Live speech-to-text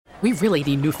We really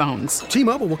need new phones.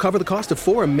 T-Mobile will cover the cost of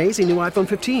 4 amazing new iPhone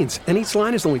 15s, and each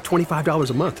line is only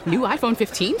 $25 a month. New iPhone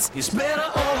 15s? It's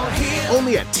better over here.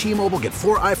 Only at T-Mobile, get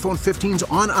 4 iPhone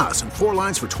 15s on us and 4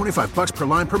 lines for $25 per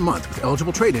line per month with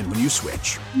eligible trade-in when you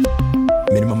switch.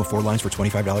 Minimum of 4 lines for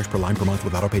 $25 per line per month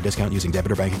with autopay discount using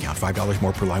debit or bank account. $5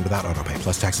 more per line without autopay,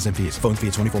 plus taxes and fees. Phone fee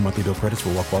at 24 monthly bill credits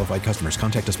for well-qualified customers.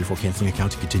 Contact us before canceling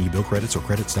account to continue bill credits or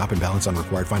credit stop and balance on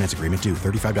required finance agreement due.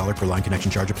 $35 per line connection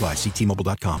charge applies. See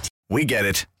T-Mobile.com. We get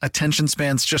it. Attention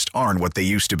spans just aren't what they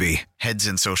used to be. Heads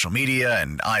in social media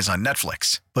and eyes on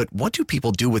Netflix. But what do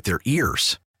people do with their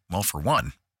ears? Well, for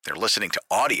one, they're listening to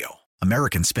audio.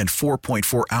 Americans spend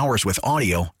 4.4 hours with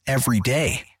audio every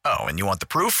day. Oh, and you want the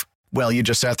proof? Well, you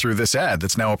just sat through this ad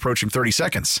that's now approaching 30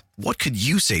 seconds. What could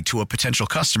you say to a potential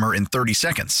customer in 30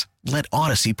 seconds? Let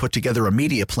Odyssey put together a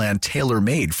media plan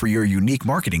tailor-made for your unique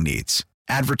marketing needs.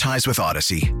 Advertise with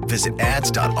Odyssey. Visit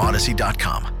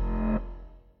ads.odyssey.com.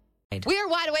 We are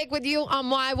wide awake with you on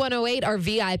Y108, our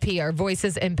VIP, our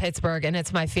voices in Pittsburgh, and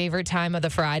it's my favorite time of the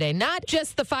Friday. Not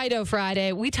just the Fido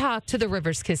Friday. We talk to the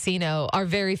Rivers Casino. Our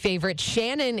very favorite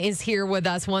Shannon is here with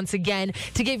us once again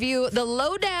to give you the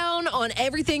lowdown on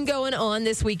everything going on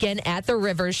this weekend at the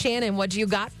Rivers. Shannon, what do you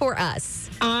got for us?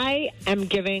 I am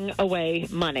giving away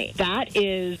money. That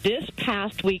is, this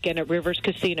past weekend at Rivers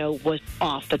Casino was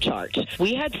off the charts.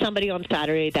 We had somebody on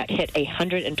Saturday that hit a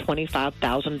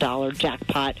 $125,000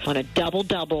 jackpot on a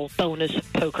double-double bonus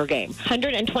poker game.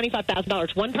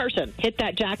 $125,000. One person hit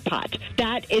that jackpot.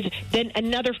 That is, then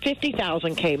another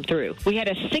 $50,000 came through. We had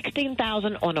a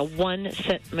 $16,000 on a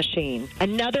 1-cent machine.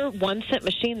 Another 1-cent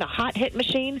machine, the hot hit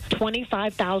machine,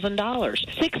 $25,000.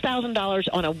 $6,000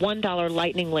 on a $1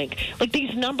 lightning link. Like,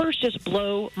 these numbers just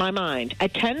blow my mind. A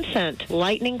 10-cent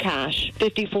lightning cash,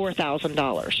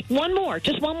 $54,000. One more,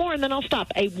 just one more, and then I'll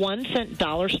stop. A 1-cent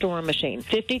dollar store machine,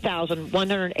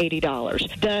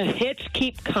 $50,180. The hits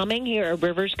keep coming here at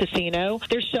Rivers Casino.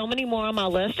 There's so many more on my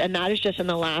list, and that is just in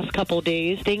the last couple of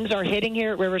days. Things are hitting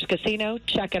here at Rivers Casino.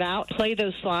 Check it out. Play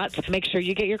those slots. Make sure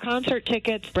you get your concert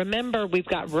tickets. Remember, we've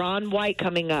got Ron White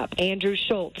coming up, Andrew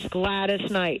Schultz, Gladys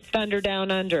Knight, Thunder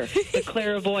Down Under, The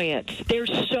Clairvoyants.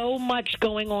 There's so much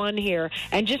going on here.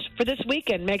 And just for this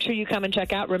weekend, make sure you come and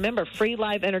check out. Remember, free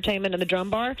live entertainment in the Drum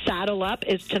Bar. Saddle Up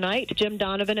is tonight. Jim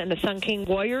Donovan and the Sun King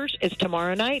Warriors is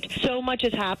tomorrow night. So much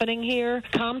is happening here.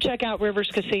 Come check out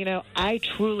Rivers Casino. I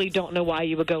truly don't know why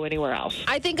you would go anywhere else.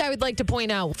 I think I would like to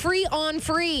point out, free on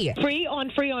free. Free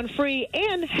on free on free.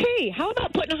 And, hey, how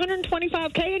about putting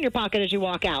 $125K in your pocket as you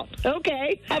walk out?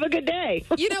 Okay, have a good day.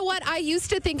 You know what? I used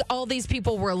to think all these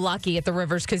people were lucky at the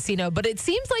Rivers Casino, but it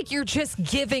seems like you're just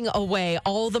giving away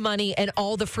all the money and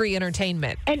all the free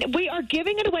entertainment. And we are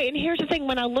giving it away. And here's the thing.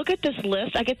 When I look at this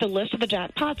list, I get the list of the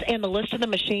jackpots and the list of the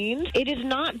machines. It is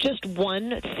not just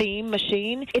one theme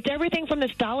machine. It's everything from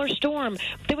this Dollar Storm.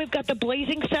 Then we've got the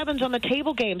Blazing Sevens on the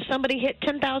table game. Somebody hit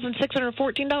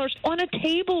 $10,614 on a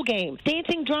table game.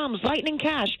 Dancing Drums, Lightning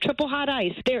Cash, Triple Hot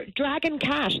Ice, they're Dragon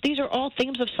Cash. These are all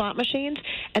themes of slot machines,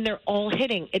 and they're all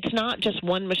hitting. It's not just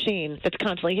one machine that's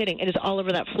constantly hitting. It is all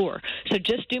over that floor. So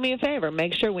just do me a favor.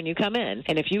 Make sure when you come in,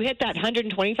 and if you hit that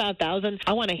 $125,000,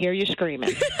 I want to hear you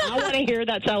screaming. I want to hear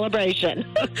that celebration.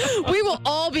 We will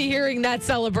all be hearing that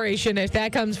celebration if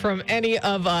that comes from any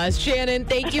of us. Shannon,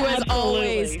 thank you as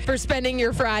always for spending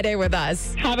your Friday with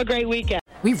us. Have a great weekend.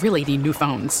 We really need new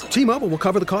phones. T-Mobile will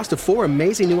cover the cost of 4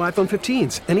 amazing new iPhone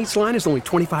 15s, and each line is only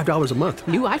 $25 a month.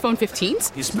 New iPhone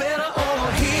 15s? It's better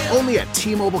over here. Only at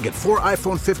T-Mobile, get 4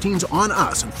 iPhone 15s on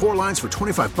us and 4 lines for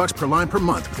 $25 per line per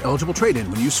month with eligible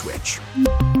trade-in when you switch.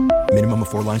 Minimum of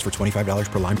 4 lines for $25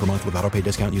 per line per month with autopay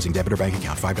discount using debit or bank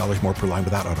account. $5 more per line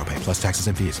without autopay, plus taxes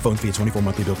and fees. Phone fee at 24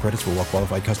 monthly bill credits for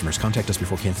well-qualified customers. Contact us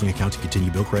before canceling account to continue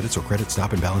bill credits or credit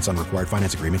stop and balance on required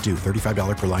finance agreement due.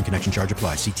 $35 per line connection charge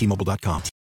applies. See T-Mobile.com.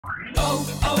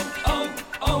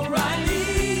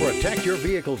 O'Reilly. Protect your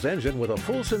vehicle's engine with a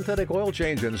full synthetic oil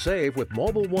change and save with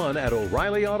Mobil 1 at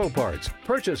O'Reilly Auto Parts.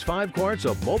 Purchase 5 quarts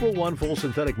of Mobil 1 full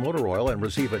synthetic motor oil and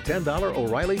receive a $10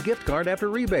 O'Reilly gift card after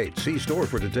rebate. See store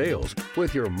for details.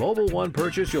 With your Mobil 1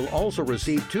 purchase, you'll also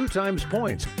receive 2 times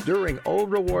points during O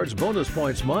Rewards Bonus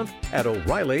Points Month at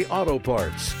O'Reilly Auto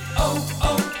Parts.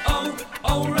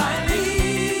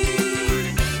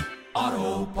 O'Reilly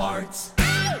Auto Parts.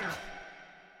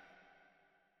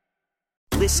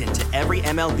 Listen to every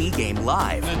MLB game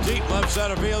live. In the deep left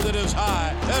center field, it is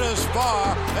high, it is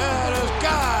far, it is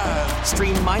gone.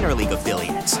 Stream minor league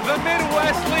affiliates. The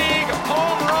Midwest League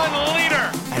home run leader.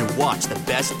 And watch the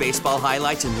best baseball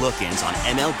highlights and look-ins on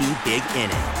MLB Big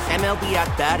Inning. MLB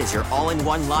At Bat is your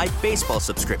all-in-one live baseball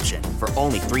subscription for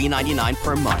only $3.99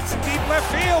 per month. Deep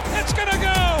left field, it's gonna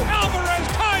go. Alvarez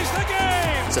ties the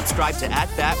game. Subscribe to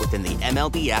 @Bat within the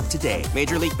MLB app today.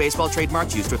 Major League Baseball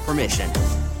trademarks used with permission.